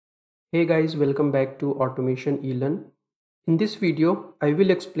Hey guys, welcome back to Automation eLearn. In this video, I will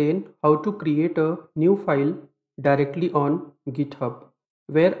explain how to create a new file directly on GitHub,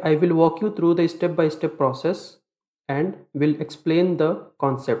 where I will walk you through the step-by-step process and will explain the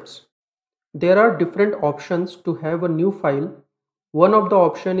concepts. There are different options to have a new file. One of the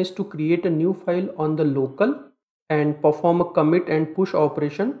option is to create a new file on the local and perform a commit and push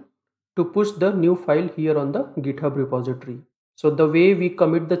operation to push the new file here on the GitHub repository. So the way we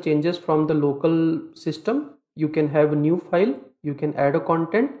commit the changes from the local system, you can have a new file, you can add a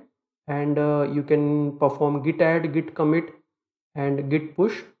content, and you can perform git add, git commit, and git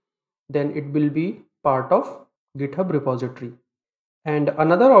push. Then it will be part of GitHub repository. And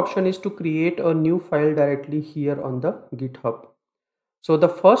another option is to create a new file directly here on the GitHub. So the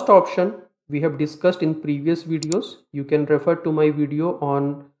first option we have discussed in previous videos. You can refer to my video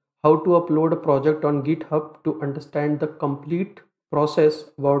on how to upload a project on GitHub to understand the complete process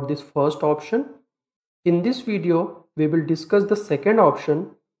about this first option. In this video, we will discuss the second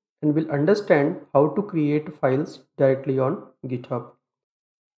option and will understand how to create files directly on GitHub.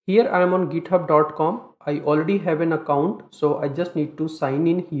 Here I am on github.com. I already have an account, so I just need to sign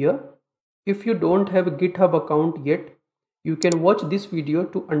in here. If you don't have a GitHub account yet, you can watch this video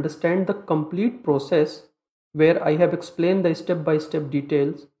to understand the complete process where I have explained the step-by-step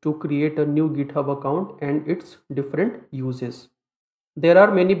details to create a new GitHub account and its different uses. There are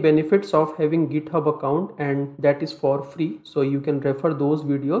many benefits of having GitHub account, and that is for free, so you can refer those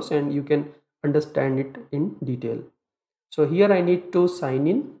videos and you can understand it in detail. So here I need to sign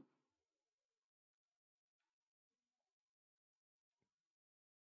in.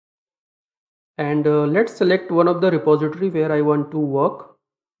 And let's select one of the repository where I want to work,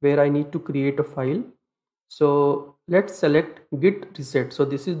 where I need to create a file. So let's select git reset. So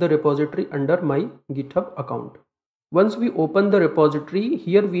this is the repository under my GitHub account. Once we open the repository,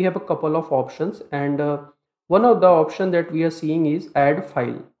 here we have a couple of options, and one of the option that we are seeing is add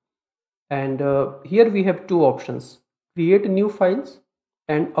file. And here we have two options: create new files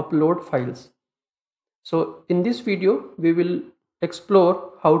and upload files. So in this video, we will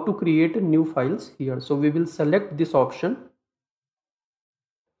explore how to create new files here. So we will select this option.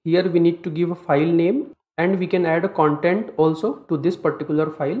 Here we need to give a file name, and we can add a content also to this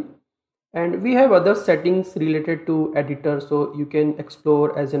particular file. And we have other settings related to editor, so you can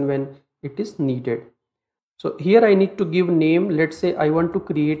explore as and when it is needed. So here I need to give name. Let's say I want to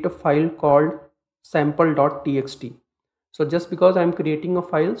create a file called sample.txt. So just because I'm creating a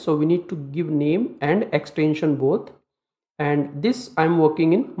file, so we need to give name and extension both. And this I'm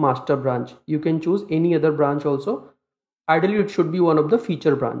working in master branch. You can choose any other branch also. Ideally it should be one of the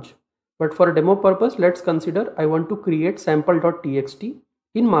feature branch. But for demo purpose, let's consider I want to create sample.txt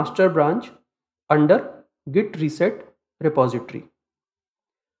in master branch under git reset repository.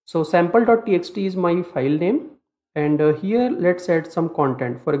 So sample.txt is my file name, and here let's add some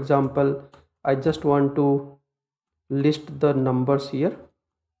content. For example, I just want to list the numbers here,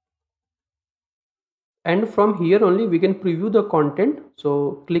 and from here only we can preview the content.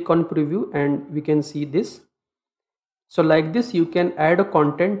 So click on preview and we can see this. So like this, you can add a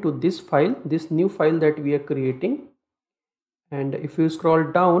content to this file, this new file that we are creating. And if you scroll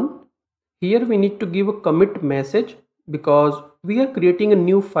down, here we need to give a commit message because we are creating a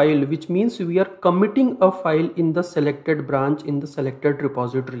new file, which means we are committing a file in the selected branch, in the selected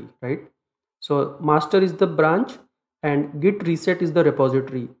repository, right? So master is the branch and git reset is the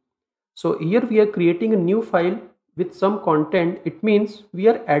repository. So here we are creating a new file with some content. It means we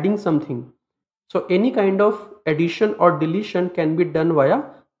are adding something. So any kind of addition or deletion can be done via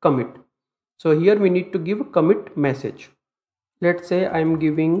commit. So here we need to give a commit message. Let's say I'm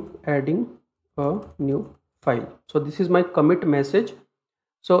adding a new file. So this is my commit message.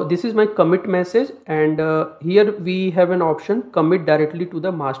 So this is my commit message, and here we have an option commit directly to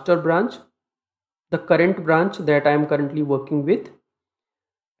the master branch, the current branch that I am currently working with,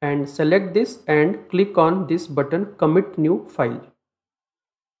 and select this and click on this button commit new file.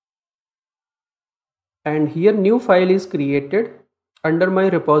 And here new file is created under my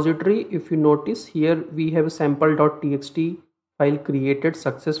repository. If you notice, here we have a sample.txt file created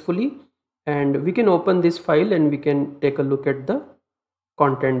successfully, and we can open this file and we can take a look at the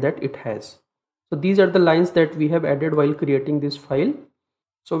content that it has. So these are the lines that we have added while creating this file.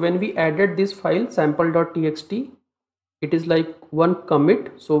 So when we added this file sample.txt, it is like one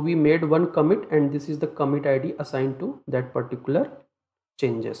commit. So we made one commit, and this is the commit ID assigned to that particular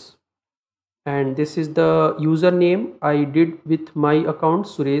changes. And this is the username I did with my account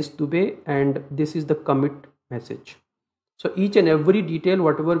Suresh Dubey, and this is the commit message. So each and every detail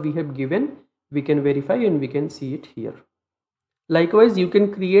whatever we have given, we can verify and we can see it here. Likewise, you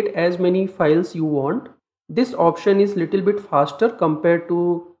can create as many files you want. This option is little bit faster compared to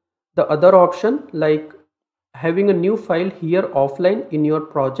the other option, like having a new file here offline in your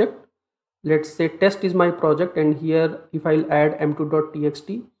project. Let's say test is my project, and here if I'll add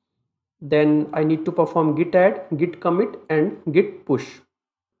m2.txt, then I need to perform git add, git commit and git push.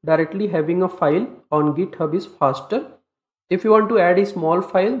 Directly having a file on GitHub is faster. If you want to add a small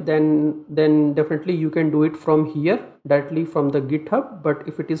file, then definitely you can do it from here directly from the GitHub. But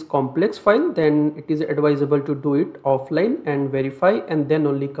if it is complex file, then it is advisable to do it offline and verify and then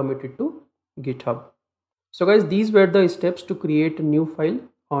only commit it to GitHub. So guys, these were the steps to create a new file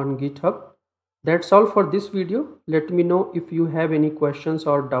on GitHub. That's all for this video. Let me know if you have any questions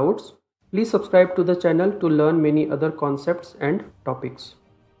or doubts. Please subscribe to the channel to learn many other concepts and topics.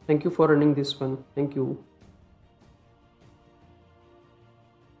 Thank you for running this one. Thank you.